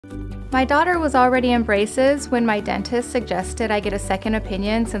My daughter was already in braces when my dentist suggested I get a second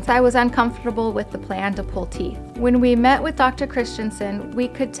opinion since I was uncomfortable with the plan to pull teeth. When we met with Dr. Christensen, we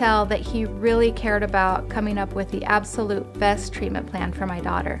could tell that he really cared about coming up with the absolute best treatment plan for my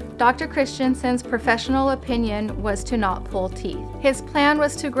daughter. Dr. Christensen's professional opinion was to not pull teeth. His plan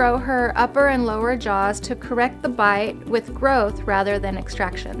was to grow her upper and lower jaws to correct the bite with growth rather than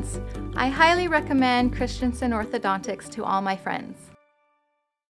extractions. I highly recommend Christensen Orthodontics to all my friends.